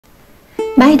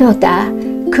My daughter,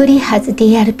 Kuri, has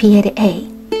DRPLA,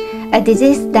 a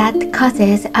disease that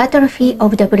causes atrophy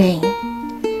of the brain.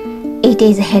 It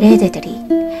is hereditary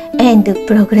and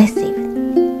progressive.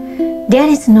 There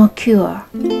is no cure.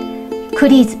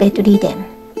 Kuri is bedridden.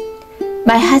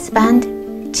 My husband,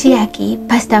 Chiaki,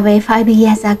 passed away 5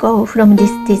 years ago from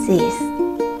this disease.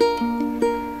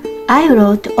 I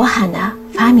wrote OHANA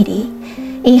Family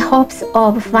in hopes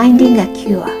of finding a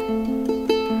cure.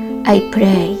 I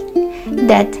pray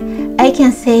that I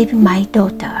can save my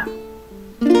daughter.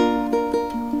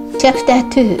 Chapter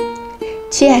 2.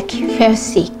 Chiaki fell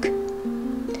sick.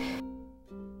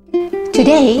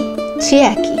 Today,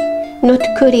 Chiaki, not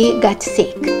Kuri, got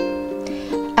sick.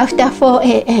 After 4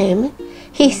 a.m.,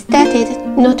 he started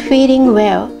not feeling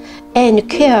well and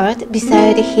curled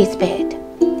beside his bed.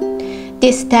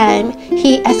 This time,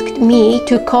 he asked me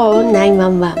to call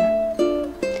 911.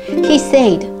 He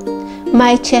said,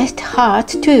 "My chest hurt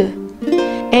too,"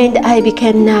 and I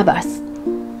became nervous.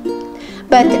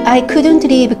 But I couldn't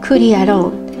leave Kuri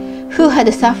alone, who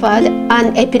had suffered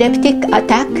an epileptic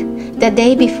attack the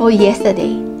day before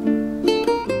yesterday.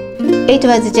 It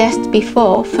was just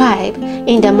before 5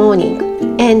 in the morning,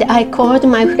 and I called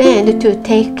my friend to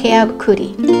take care of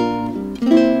Kuri.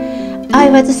 I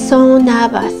was so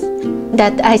nervous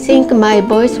that I think my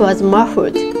voice was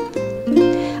muffled.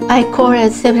 I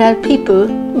called several people,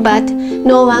 but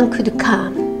no one could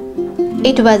come.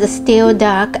 It was still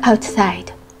dark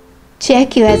outside.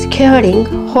 Chiaki was curling,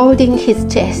 holding his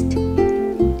chest.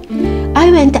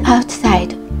 I went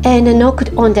outside and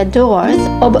knocked on the doors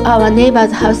of our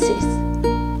neighbors' houses.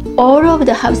 All of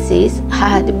the houses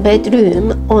had bedroom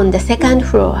on the second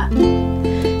floor.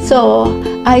 So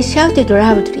I shouted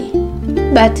loudly,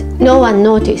 but no one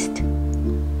noticed.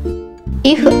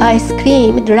 If I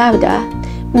screamed louder,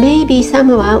 maybe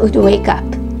someone would wake up.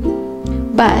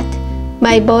 But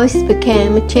my voice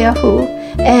became tearful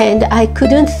and I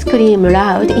couldn't scream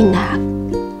loud enough.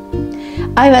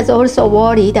 I was also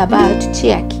worried about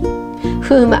Chiaki,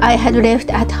 whom I had left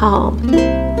at home.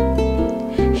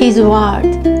 His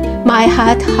word, "My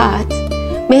heart hurts,"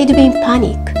 made me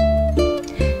panic.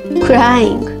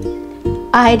 Crying,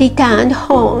 I returned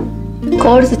home,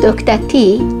 called Dr.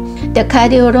 T, the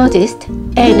cardiologist,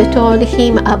 and told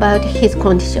him about his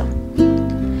condition.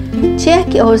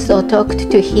 Chiaki also talked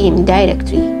to him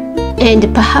directly, and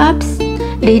perhaps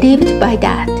relieved by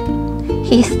that,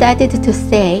 he started to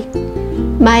say,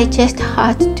 "My chest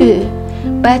hurts too,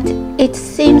 but it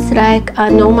seems like a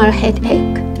normal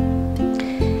headache."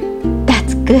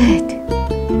 That's good.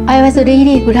 I was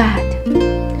really glad.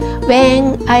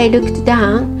 When I looked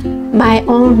down, my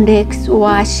own legs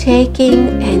were shaking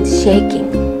and shaking.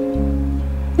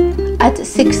 At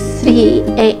 6:03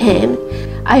 a.m.,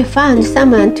 I found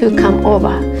someone to come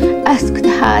over, asked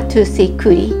her to see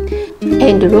Kuri,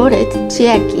 and loaded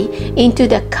Chiaki into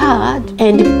the car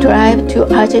and drive to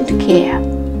urgent care.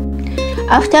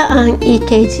 After an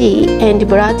EKG and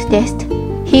blood test,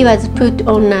 he was put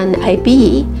on an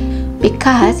IV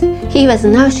because he was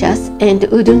nauseous and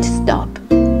wouldn't stop.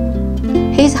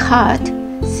 His heart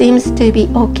seems to be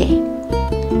okay,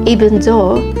 even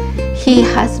though he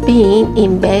has been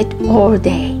in bed all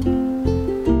day.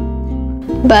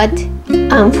 But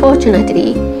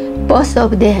unfortunately, both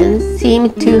of them seem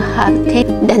to have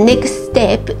taken the next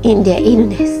step in their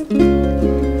illness.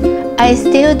 I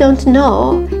still don't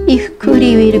know if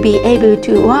Kuri will be able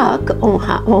to walk on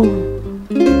her own.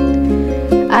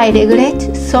 I regret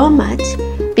so much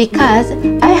because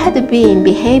I had been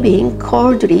behaving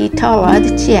coldly toward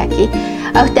Chiaki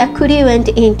after Kuri went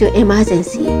into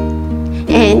emergency,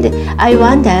 and I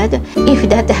wondered if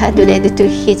that had led to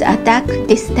his attack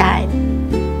this time.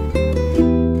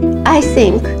 I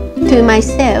think to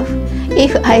myself,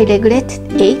 if I regret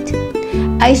it,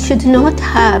 I should not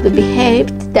have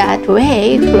behaved that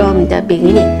way from the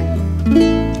beginning.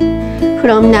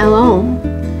 From now on,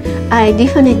 I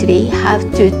definitely have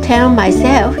to tell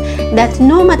myself that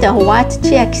no matter what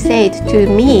Chiaki said to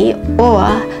me or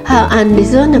how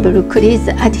unreasonable Kuri's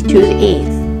attitude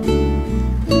is,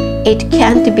 it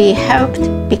can't be helped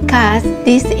because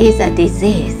this is a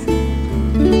disease.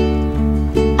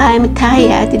 I'm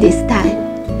tired this time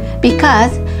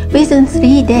because within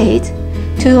 3 days,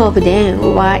 2 of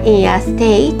them were in a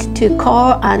state to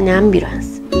call an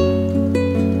ambulance.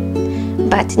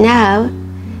 But now,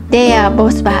 they are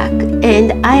both back,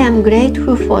 and I am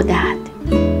grateful for that.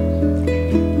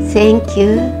 Thank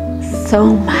you so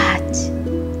much.